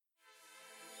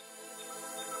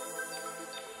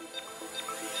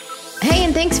Hey,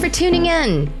 and thanks for tuning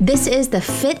in. This is the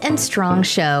Fit and Strong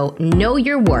Show, Know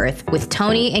Your Worth with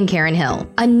Tony and Karen Hill,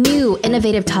 a new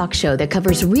innovative talk show that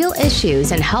covers real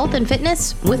issues in health and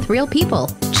fitness with real people,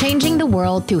 changing the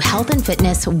world through health and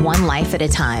fitness one life at a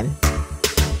time.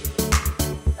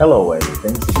 Hello, and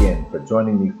thanks again for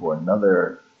joining me for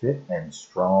another Fit and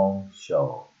Strong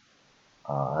Show.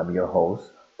 I'm your host,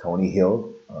 Tony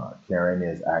Hill. Karen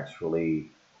is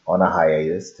actually on a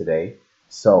hiatus today.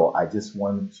 So I just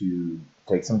wanted to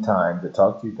take some time to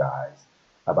talk to you guys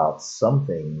about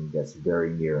something that's very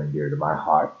near and dear to my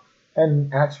heart.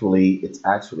 And actually, it's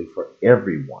actually for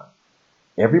everyone.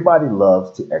 Everybody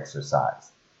loves to exercise,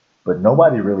 but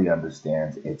nobody really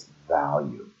understands its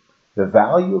value. The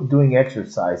value of doing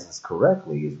exercises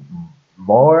correctly is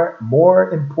more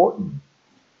important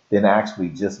than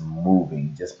actually just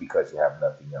moving just because you have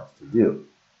nothing else to do.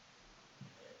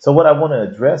 So what I want to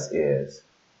address is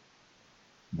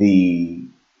the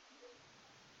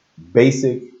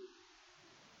basic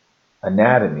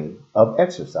anatomy of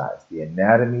exercise, the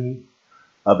anatomy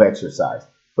of exercise.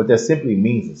 What that simply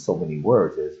means in so many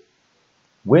words is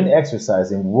when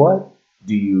exercising, what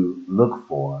do you look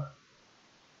for?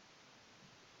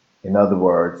 In other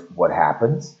words, what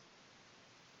happens,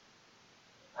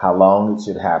 how long it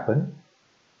should happen,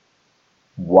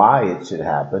 why it should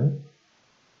happen,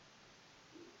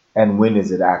 and when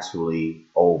is it actually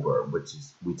over, which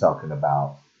is we talking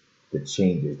about the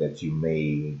changes that you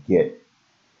may get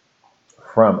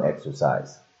from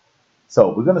exercise.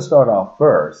 So we're going to start off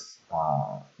first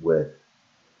with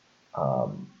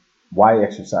why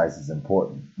exercise is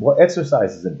important. Well,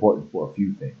 exercise is important for a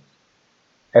few things.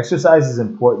 Exercise is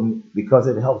important because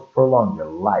it helps prolong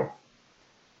your life.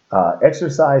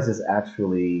 Exercise is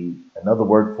actually, another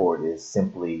word for it is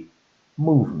simply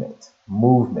movement.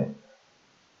 Movement.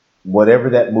 Whatever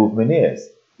that movement is.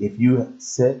 If you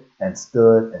sit and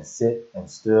stood and sit and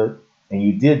stood, and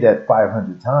you did that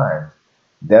 500 times,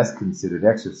 that's considered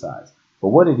exercise. But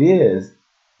what it is,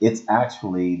 it's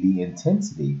actually the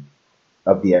intensity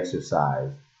of the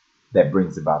exercise that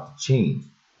brings about the change.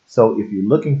 So if you're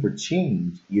looking for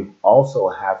change, you also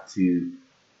have to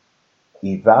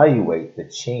evaluate the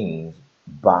change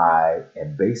by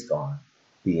and based on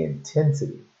the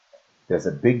intensity. There's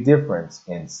a big difference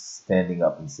in standing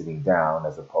up and sitting down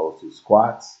as opposed to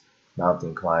squats,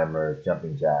 mountain climbers,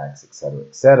 jumping jacks,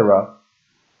 etc.,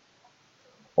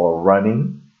 or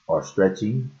running or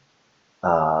stretching,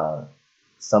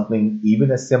 something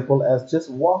even as simple as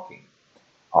just walking.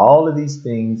 All of these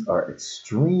things are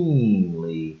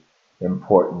extremely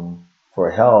important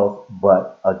for health,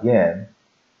 but again,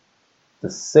 the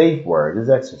safe word is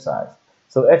exercise.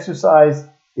 So exercise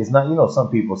is not,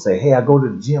 some people say, hey, I go to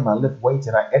the gym, I lift weights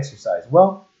and I exercise.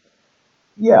 Well,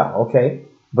 yeah, okay.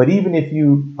 But even if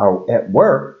you are at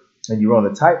work and you're on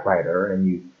a typewriter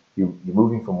and you're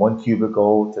moving from one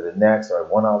cubicle to the next or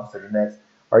one office to the next,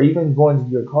 or even going to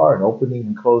your car and opening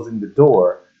and closing the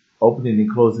door,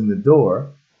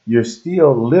 you're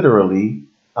still literally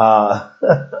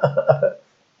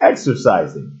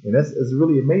exercising. And it's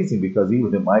really amazing because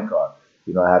even in my car,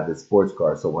 I have this sports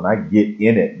car. So when I get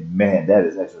in it, man, that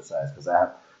is exercise because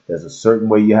there's a certain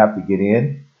way you have to get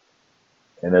in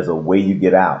and there's a way you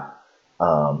get out.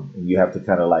 And you have to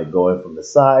kind of like go in from the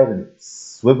side and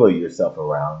swivel yourself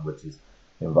around, which is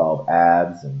involve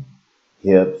abs and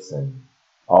hips and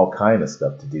all kind of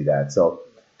stuff to do that. So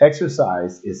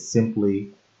exercise is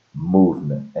simply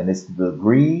movement, and it's the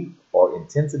degree or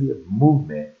intensity of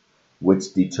movement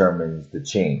which determines the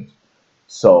change.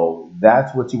 So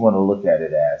that's what you want to look at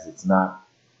it as. It's not,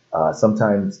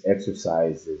 sometimes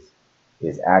exercise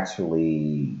is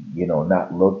actually,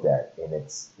 not looked at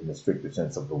in the stricter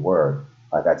sense of the word.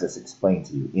 Like I just explained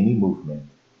to you, any movement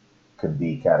can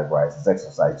be categorized as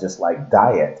exercise, just like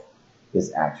diet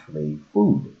is actually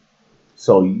food.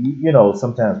 So,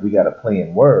 sometimes we got to play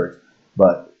in words,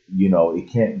 but, it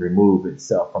can't remove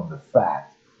itself from the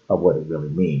fact of what it really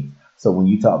means. So when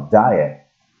you talk diet,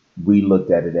 we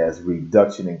looked at it as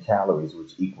reduction in calories,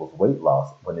 which equals weight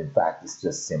loss, when in fact it's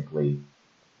just simply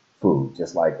food,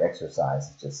 just like exercise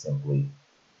is just simply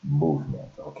movement.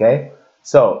 Okay.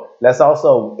 So let's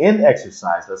also, in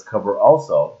exercise, let's cover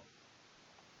also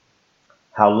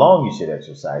how long you should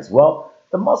exercise. Well,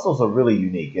 the muscles are really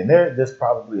unique, and there's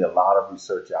probably a lot of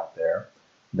research out there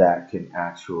that can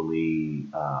actually,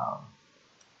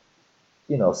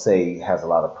 say has a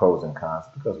lot of pros and cons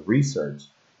because research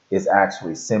is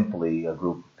actually simply a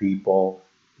group of people,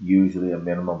 usually a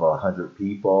minimum of 100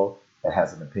 people that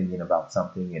has an opinion about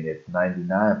something. And if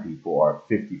 99 people or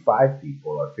 55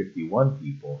 people or 51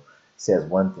 people says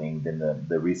one thing, then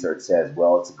the research says,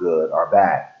 well, it's good or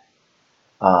bad.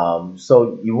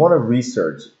 So you want to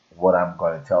research what I'm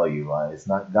going to tell you. It's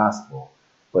not gospel,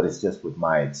 but it's just with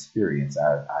my experience.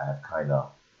 I have kind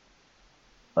of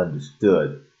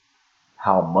understood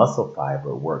how muscle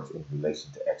fiber works in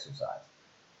relation to exercise.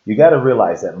 You got to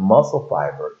realize that muscle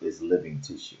fiber is living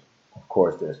tissue. Of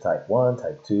course, there's type 1,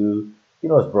 type 2.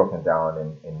 It's broken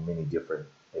down in many different,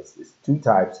 it's two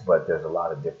types, but there's a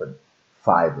lot of different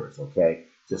fibers, okay?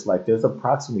 Just like there's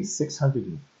approximately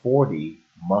 640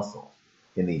 muscles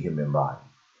in the human body.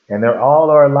 And they're all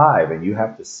are alive, and you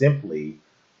have to simply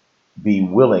be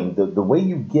willing. The way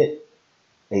you get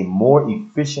a more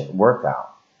efficient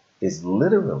workout is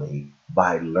literally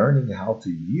by learning how to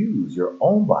use your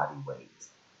own body weight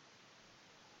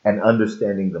and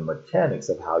understanding the mechanics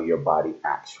of how your body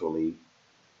actually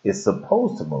is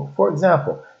supposed to move. For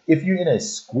example, if you're in a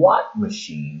squat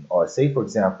machine, or say, for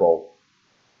example,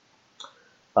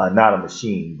 not a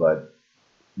machine, but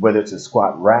whether it's a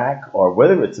squat rack or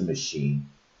whether it's a machine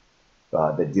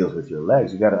that deals with your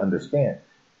legs, you got to understand,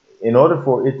 in order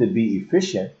for it to be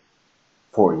efficient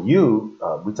for you,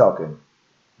 we're talking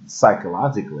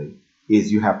psychologically,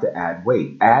 is you have to add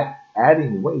weight.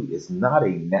 Adding weight is not a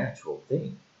natural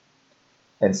thing.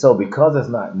 And so because it's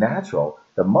not natural,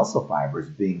 the muscle fibers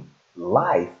being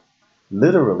life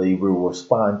literally will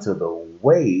respond to the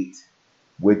weight,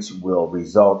 which will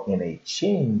result in a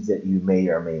change that you may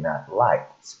or may not like,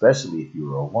 especially if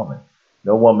you're a woman.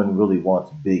 No woman really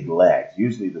wants big legs.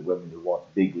 Usually the women who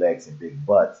want big legs and big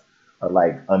butts are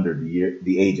like under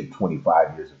the age of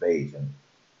 25 years of age. And,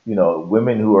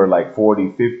 women who are like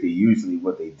 40, 50, usually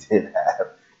what they did have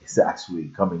is actually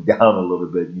coming down a little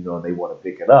bit, and they want to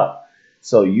pick it up.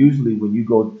 So usually when you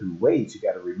go through weights, you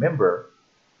got to remember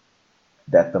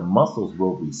that the muscles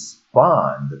will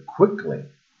respond quickly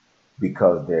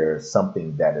because there's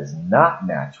something that is not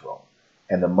natural.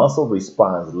 And the muscle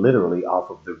responds literally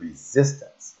off of the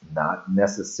resistance, not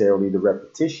necessarily the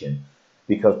repetition,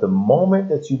 because the moment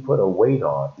that you put a weight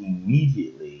on,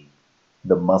 immediately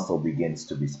the muscle begins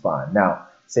to respond. Now,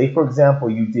 say for example,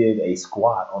 you did a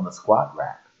squat on the squat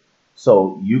rack.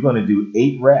 So you're going to do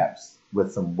 8 reps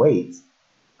with some weights,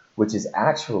 which is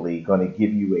actually going to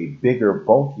give you a bigger,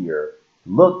 bulkier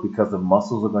look because the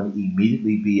muscles are going to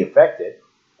immediately be affected.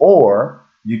 Or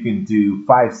you can do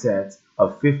 5 sets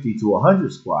of 50 to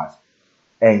 100 squats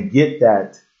and get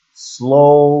that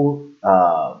slow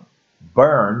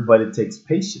burn, but it takes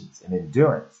patience and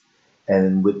endurance.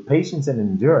 And with patience and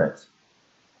endurance,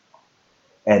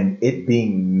 and it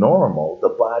being normal, the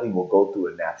body will go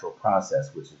through a natural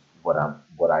process, which is what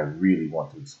I really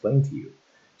want to explain to you.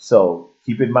 So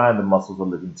keep in mind the muscles are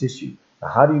living tissue. Now,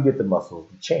 how do you get the muscles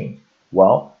to change?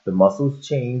 Well, the muscles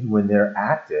change when they're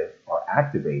active or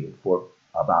activated for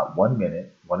about 1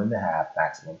 minute, 1.5,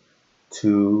 maximum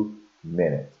 2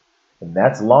 minutes. And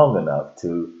that's long enough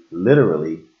to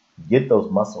literally get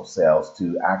those muscle cells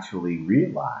to actually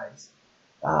realize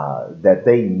that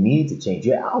they need to change.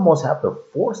 You almost have to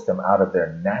force them out of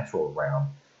their natural realm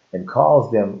and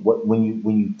cause them when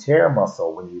you tear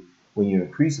muscle, when you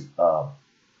increase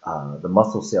the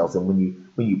muscle cells, and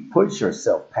when you push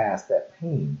yourself past that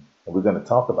pain, and we're going to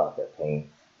talk about that pain.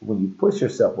 When you push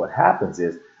yourself, what happens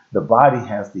is the body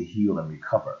has to heal and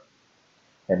recover.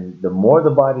 And the more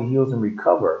the body heals and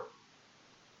recover,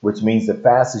 which means the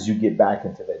fastest you get back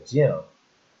into that gym,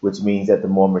 which means that the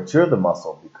more mature the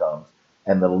muscle becomes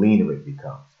and the leaner it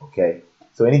becomes. Okay.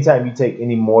 So anytime you take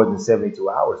any more than 72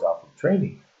 hours off of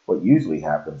training, what usually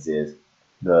happens is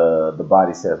the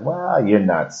body says, well, you're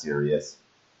not serious.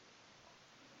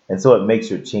 And so it makes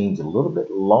your change a little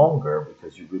bit longer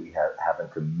because you really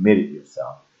haven't committed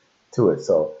yourself to it.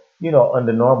 So,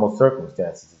 under normal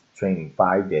circumstances, training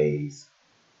 5 days,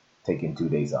 taking 2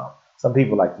 days off. Some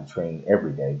people like to train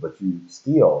every day, but you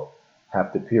still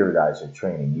have to periodize your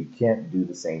training. You can't do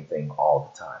the same thing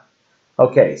all the time.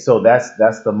 Okay, so that's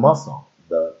the muscle.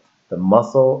 The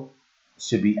muscle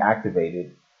should be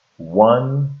activated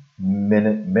 1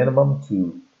 minute minimum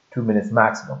to 2 minutes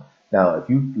maximum. Now, if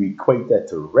you equate that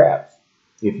to reps,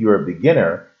 if you're a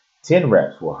beginner, 10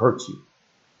 reps will hurt you.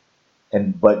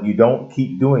 But you don't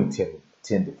keep doing 10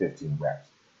 to 15 reps.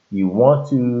 You want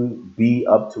to be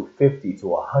up to 50 to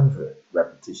 100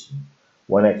 repetition,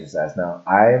 one exercise. Now,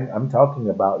 I'm talking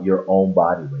about your own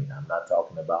body weight. I'm not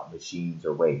talking about machines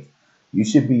or weights. You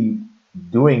should be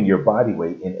doing your body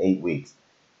weight in 8 weeks.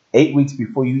 8 weeks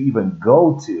before you even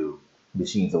go to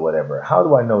machines or whatever. How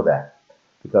do I know that?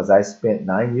 Because I spent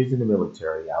 9 years in the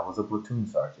military. I was a platoon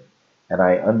sergeant, and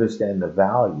I understand the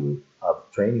value of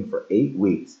training for 8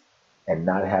 weeks and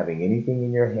not having anything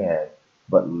in your hand,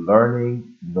 but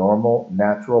learning normal,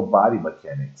 natural body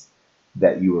mechanics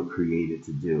that you were created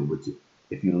to do,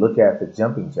 If you look at the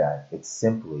jumping jack, it's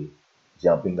simply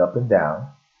jumping up and down,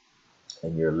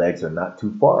 and your legs are not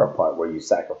too far apart where you're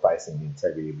sacrificing the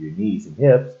integrity of your knees and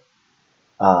hips.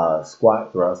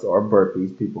 Squat thrust or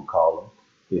burpees, people call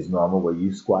them, is normal where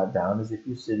you squat down as if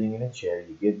you're sitting in a chair.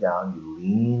 You get down, you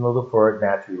lean a little forward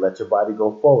naturally, let your body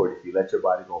go forward. If you let your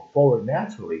body go forward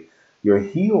naturally, your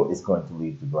heel is going to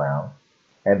leave the ground.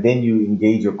 And then you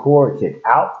engage your core, kick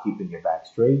out, keeping your back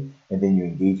straight. And then you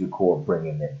engage your core,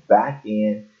 bringing it back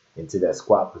in into that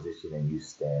squat position, and you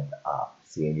stand up.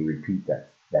 See, and you repeat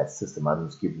that system. I'm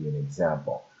just giving you an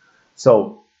example.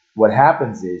 So what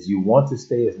happens is you want to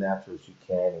stay as natural as you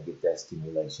can and get that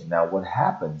stimulation. Now, what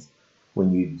happens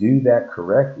when you do that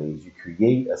correctly is you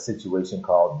create a situation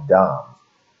called DOMS.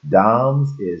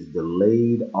 DOMS is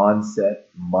delayed onset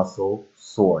muscle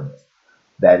soreness.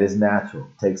 That is natural.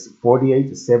 It takes 48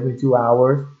 to 72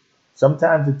 hours.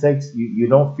 Sometimes it takes, you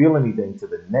don't feel anything to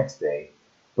the next day,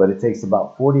 but it takes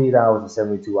about 48 hours to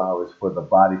 72 hours for the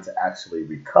body to actually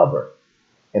recover.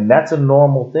 And that's a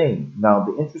normal thing. Now,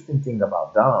 the interesting thing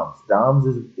about DOMS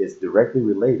is directly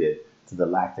related to the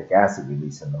lactic acid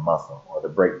release in the muscle or the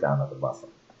breakdown of the muscle.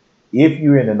 If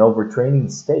you're in an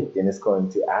overtraining state, then it's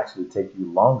going to actually take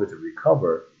you longer to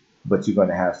recover, but you're going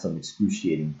to have some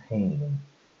excruciating pain,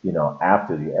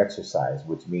 after the exercise,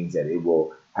 which means that it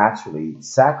will actually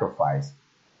sacrifice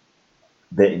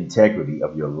the integrity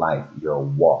of your life, your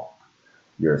walk,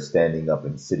 your standing up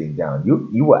and sitting down.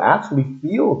 You will actually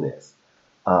feel this.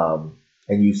 And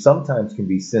you sometimes can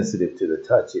be sensitive to the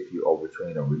touch if you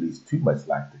overtrain or release too much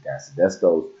lactic acid. That's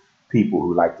those people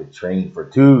who like to train for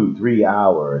 2-3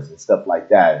 hours and stuff like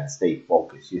that and stay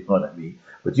focused. You know what I mean?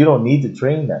 But you don't need to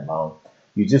train that long.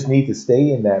 You just need to stay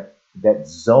in that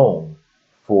zone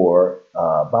for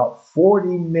about 40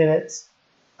 minutes,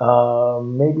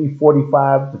 maybe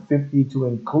 45 to 50 to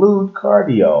include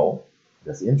cardio.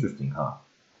 That's interesting, huh?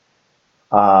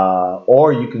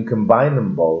 Or you can combine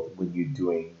them both when you're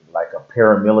doing like a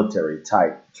paramilitary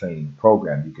type training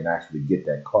program. You can actually get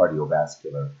that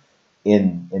cardiovascular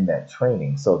in that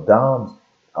training. So DOMS,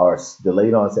 or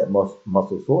delayed onset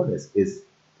muscle soreness,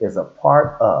 is a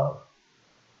part of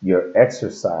your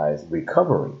exercise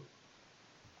recovery.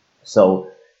 So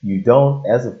you don't,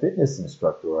 as a fitness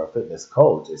instructor or a fitness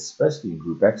coach, especially in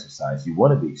group exercise, you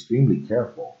want to be extremely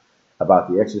careful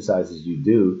about the exercises you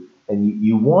do. And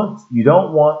you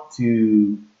don't want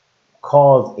to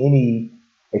cause any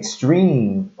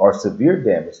extreme or severe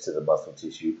damage to the muscle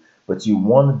tissue, but you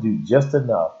want to do just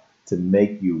enough to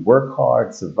make you work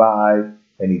hard, survive,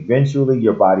 and eventually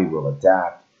your body will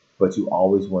adapt. But you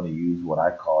always want to use what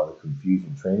I call the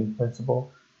confusion training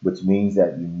principle, which means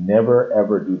that you never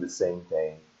ever do the same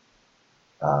thing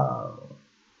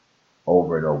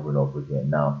over and over and over again.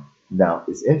 Now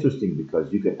it's interesting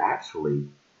because you could actually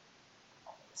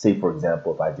say, for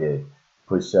example, if I did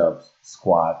push-ups,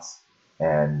 squats,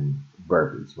 and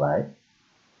burpees, right?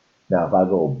 Now, if I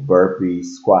go burpees,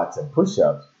 squats, and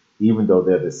push-ups, even though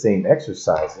they're the same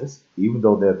exercises,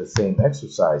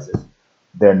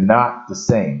 they're not the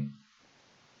same.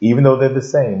 Even though they're the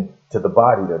same, to the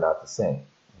body, they're not the same,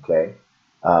 okay?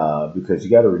 Because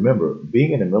you got to remember,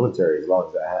 being in the military, as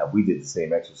long as we did the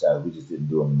same exercise, we just didn't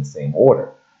do them in the same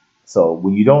order. So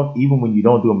when you don't do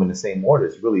them in the same order,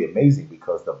 it's really amazing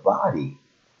because the body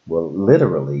will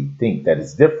literally think that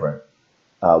it's different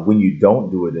when you don't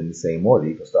do it in the same order.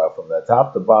 You can start from the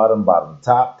top to bottom, bottom to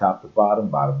top, top to bottom,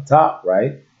 bottom to top,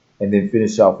 right? And then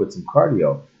finish off with some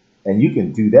cardio. And you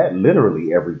can do that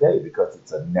literally every day because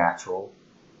it's a natural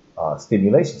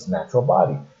stimulation, it's a natural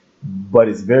body. But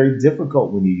it's very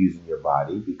difficult when you're using your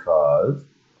body because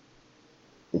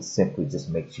it simply just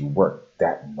makes you work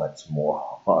that much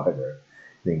more harder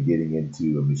than getting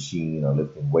into a machine or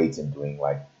lifting weights and doing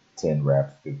like 10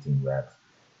 reps, 15 reps.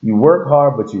 You work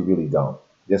hard, but you really don't.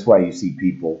 That's why you see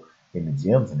people in the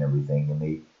gyms and everything, and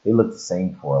they look the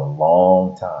same for a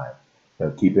long time.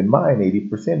 Now, keep in mind,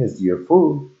 80% is your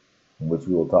food, which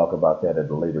we will talk about that at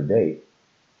a later date.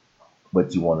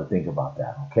 But you want to think about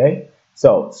that, okay?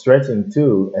 So stretching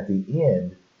too at the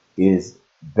end is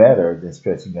better than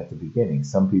stretching at the beginning.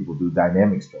 Some people do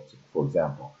dynamic stretching. For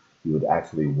example, you would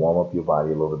actually warm up your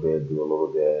body a little bit, do a little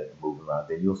bit, move around,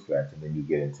 then you'll stretch, and then you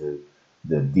get into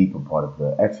the deeper part of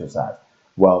the exercise.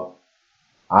 Well,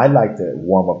 I like to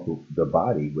warm up the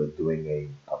body with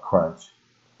doing a crunch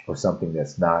or something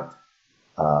that's not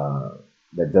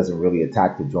that doesn't really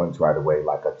attack the joints right away,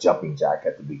 like a jumping jack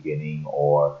at the beginning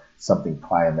or something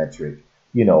plyometric,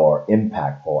 or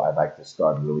impactful. I'd like to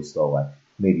start really slow, like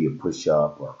maybe a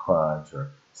push-up or a crunch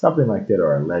or something like that,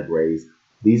 or a leg raise.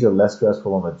 These are less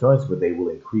stressful on the joints, but they will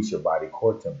increase your body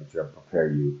core temperature and prepare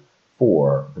you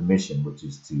for the mission, which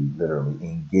is to literally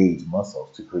engage muscles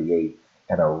to create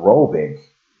an aerobic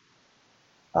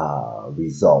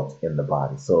result in the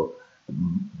body. So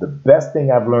the best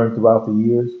thing I've learned throughout the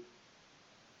years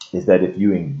is that if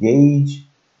you engage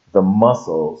the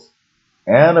muscles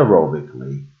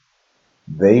anaerobically,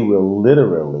 they will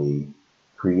literally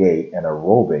create an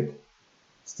aerobic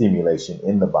stimulation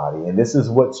in the body. And this is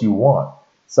what you want.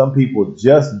 Some people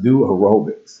just do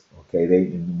aerobics. Okay,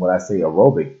 when I say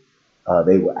aerobic,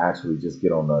 they will actually just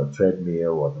get on the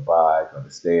treadmill or the bike or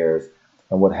the stairs.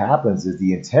 And what happens is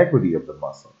the integrity of the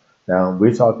muscle. Now,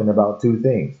 we're talking about two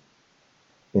things.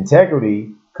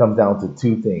 Integrity comes down to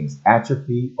two things: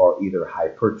 atrophy or either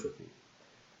hypertrophy.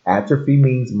 Atrophy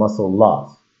means muscle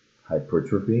loss.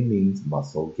 Hypertrophy means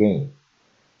muscle gain.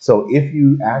 So if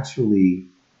you actually,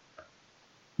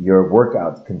 your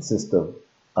workout consists of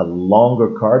a longer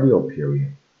cardio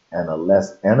period and a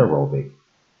less anaerobic,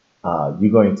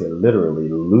 you're going to literally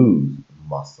lose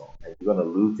muscle. And you're going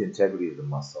to lose the integrity of the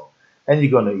muscle. And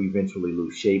you're going to eventually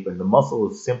lose shape. And the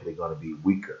muscle is simply going to be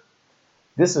weaker.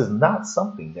 This is not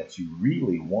something that you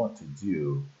really want to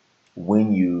do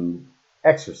when you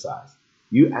exercise.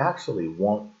 You actually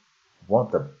want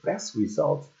the best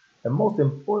results. And most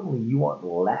importantly, you want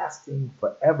lasting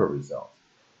forever results.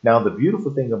 Now, the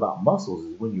beautiful thing about muscles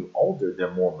is when you're older,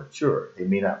 they're more mature. They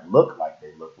may not look like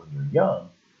they look when you're young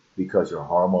because your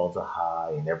hormones are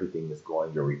high and everything is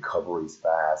going, your recovery is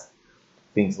fast,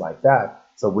 things like that.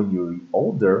 So when you're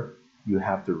older, you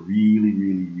have to really,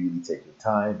 really, really take your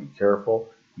time, be careful.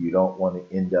 You don't want to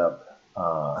end up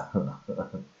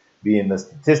being the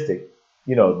statistic.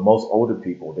 You know, most older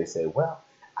people, they say, well,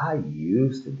 I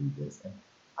used to do this and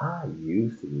I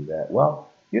used to do that. Well,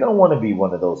 you don't want to be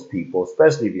one of those people,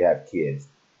 especially if you have kids.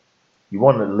 You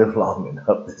want to live long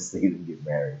enough to see them get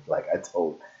married. Like I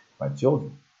told my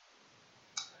children,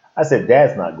 I said,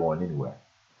 Dad's not going anywhere.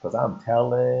 Because I'm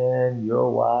telling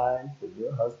your wife and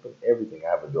your husband everything. I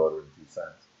have a daughter and two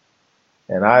sons.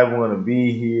 And I want to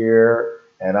be here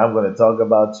and I'm going to talk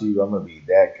about you. I'm going to be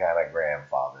that kind of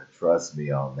grandfather. Trust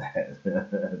me on that.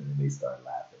 And they start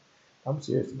laughing. I'm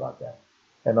serious about that.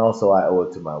 And also, I owe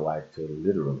it to my wife to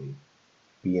literally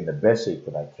be in the best shape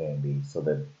that I can be so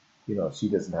that, you know, she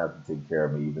doesn't have to take care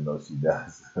of me, even though she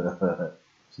does.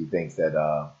 She thinks that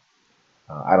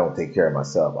I don't take care of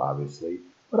myself, obviously,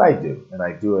 but I do. And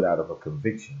I do it out of a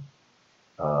conviction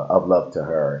of love to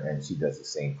her. And she does the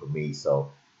same for me.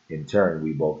 So in turn,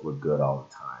 we both look good all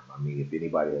the time. I mean, if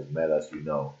anybody has met us, you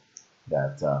know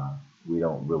that we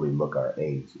don't really look our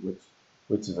age,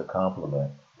 which is a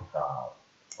compliment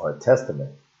or a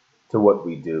testament to what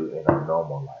we do in our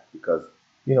normal life. Because,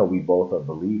 you know, we both are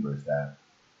believers that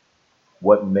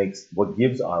what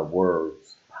gives our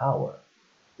words power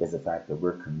is the fact that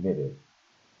we're committed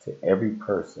to every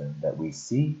person that we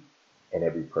see and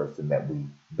every person that we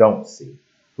don't see,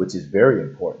 which is very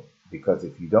important. Because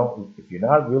if you're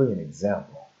not really an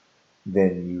example,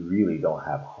 then you really don't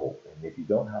have hope. And if you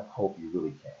don't have hope, you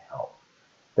really can't help.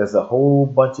 There's a whole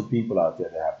bunch of people out there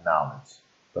that have knowledge,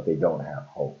 but they don't have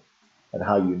hope. And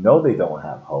how you know they don't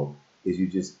have hope is you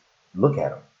just look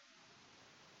at them.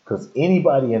 Because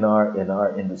anybody in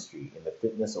our industry, in the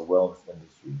fitness or wellness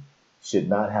industry, should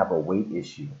not have a weight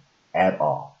issue at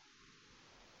all.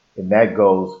 And that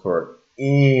goes for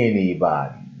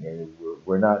anybody. And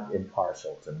we're not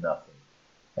impartial to nothing.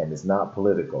 And it's not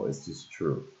political, it's just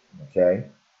truth. Okay?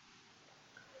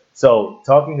 So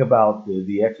talking about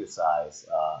the exercise,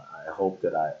 I hope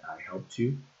that I helped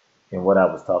you in what I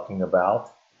was talking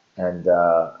about. And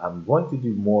I'm going to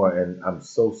do more, and I'm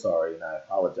so sorry, and I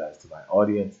apologize to my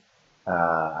audience.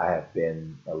 I have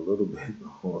been a little bit,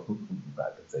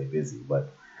 not to say busy,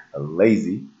 but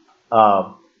lazy.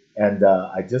 And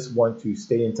I just want to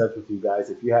stay in touch with you guys.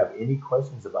 If you have any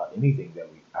questions about anything that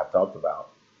I've talked about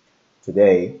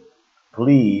today,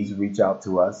 please reach out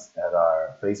to us at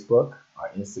our Facebook, our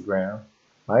Instagram.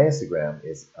 My Instagram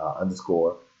is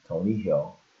 _ Tony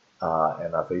Hill,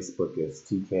 and our Facebook is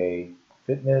TK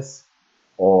Fitness.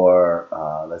 Or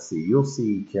let's see, you'll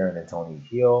see Karen and Tony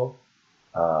Hill.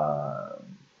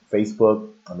 Facebook,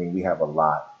 I mean, we have a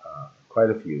lot, quite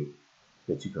a few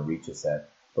that you can reach us at.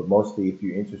 But mostly, if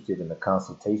you're interested in a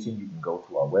consultation, you can go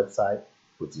to our website,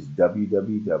 which is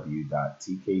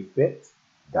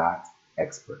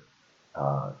www.tkfit.expert.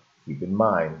 Keep in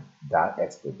mind,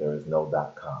 .expert, there is no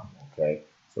 .com, okay?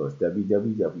 So it's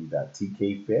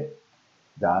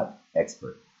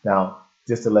www.tkfit.expert. Now,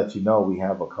 just to let you know, we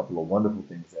have a couple of wonderful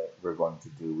things that we're going to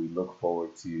do. We look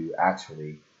forward to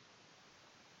actually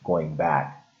going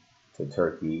back to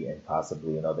Turkey and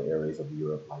possibly in other areas of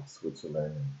Europe like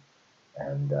Switzerland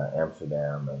and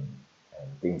Amsterdam and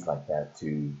things like that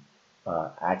to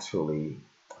actually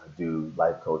do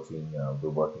life coaching. We're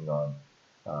working on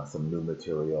some new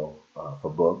material for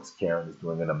books. Karen is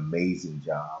doing an amazing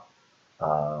job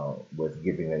with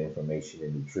giving that information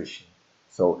in nutrition.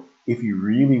 So if you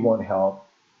really want help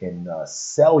in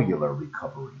cellular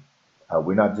recovery,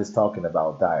 we're not just talking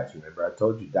about diets. Remember, I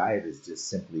told you diet is just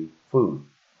simply food.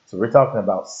 So we're talking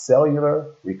about cellular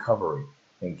recovery.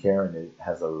 And Karen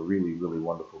has a really, really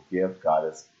wonderful gift. God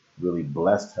has really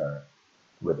blessed her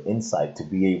with insight to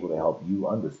be able to help you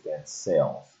understand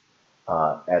cells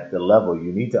at the level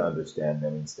you need to understand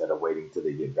them instead of waiting till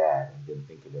they get bad and then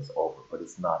thinking it's over. But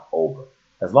it's not over.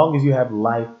 As long as you have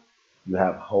life, you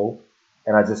have hope.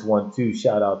 And I just want to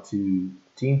shout out to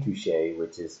Team Touche,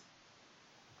 which is,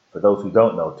 for those who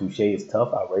don't know, Touche is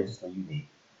tough, outrageously unique,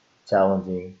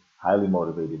 challenging, highly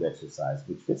motivated exercise,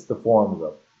 which fits the forms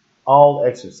of all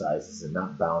exercises and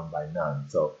not bound by none.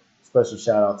 So special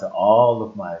shout out to all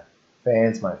of my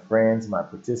fans, my friends, my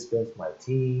participants, my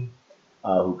team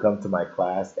who come to my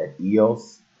class at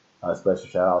EOS. Special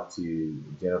shout out to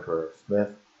Jennifer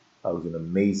Smith, who's an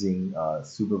amazing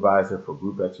supervisor for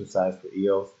group exercise for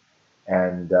EOS.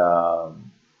 And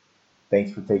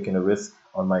thanks for taking a risk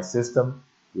on my system.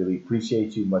 Really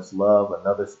appreciate you. Much love.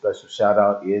 Another special shout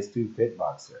out is to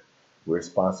FitBoxer. We're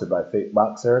sponsored by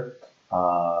FitBoxer.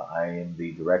 I am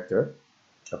the director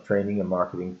of training and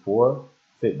marketing for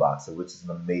FitBoxer, which is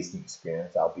an amazing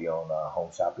experience. I'll be on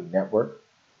Home Shopping Network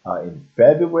in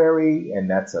February, and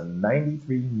that's a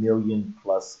 93 million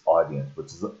plus audience, which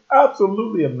is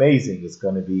absolutely amazing. It's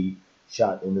going to be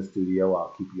shot in the studio.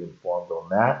 I'll keep you informed on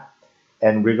that.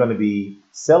 And we're going to be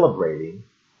celebrating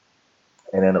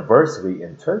an anniversary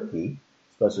in Turkey.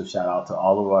 Special shout out to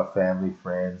all of our family,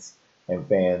 friends, and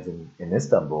fans in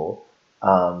Istanbul.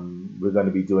 We're going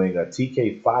to be doing a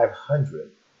TK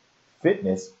 500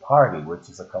 fitness party, which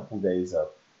is a couple days of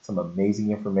some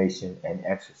amazing information and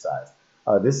exercise.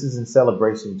 This is in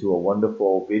celebration to a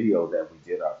wonderful video that we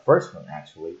did, our first one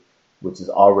actually, which is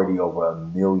already over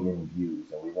 1 million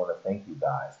views. And we want to thank you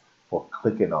guys for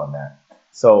clicking on that.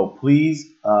 So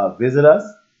please visit us.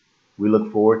 We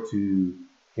look forward to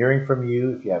hearing from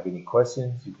you. If you have any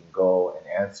questions, you can go and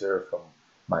answer from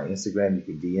my Instagram. You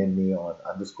can DM me on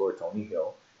 _Tony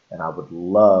Hill. And I would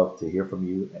love to hear from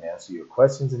you and answer your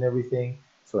questions and everything.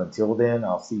 So until then,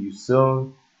 I'll see you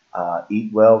soon.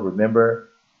 Eat well. Remember,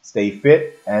 stay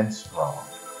fit and strong.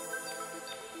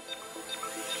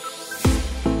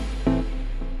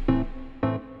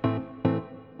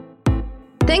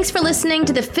 Thanks for listening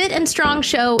to the Fit and Strong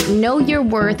Show, Know Your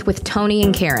Worth with Tony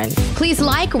and Karen. Please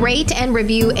like, rate, and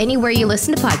review anywhere you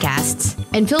listen to podcasts.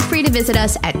 And feel free to visit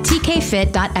us at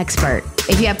tkfit.expert.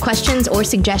 If you have questions or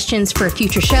suggestions for a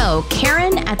future show,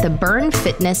 Karen at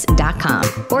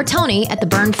theburnfitness.com or Tony at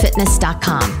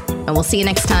theburnfitness.com. And we'll see you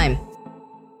next time.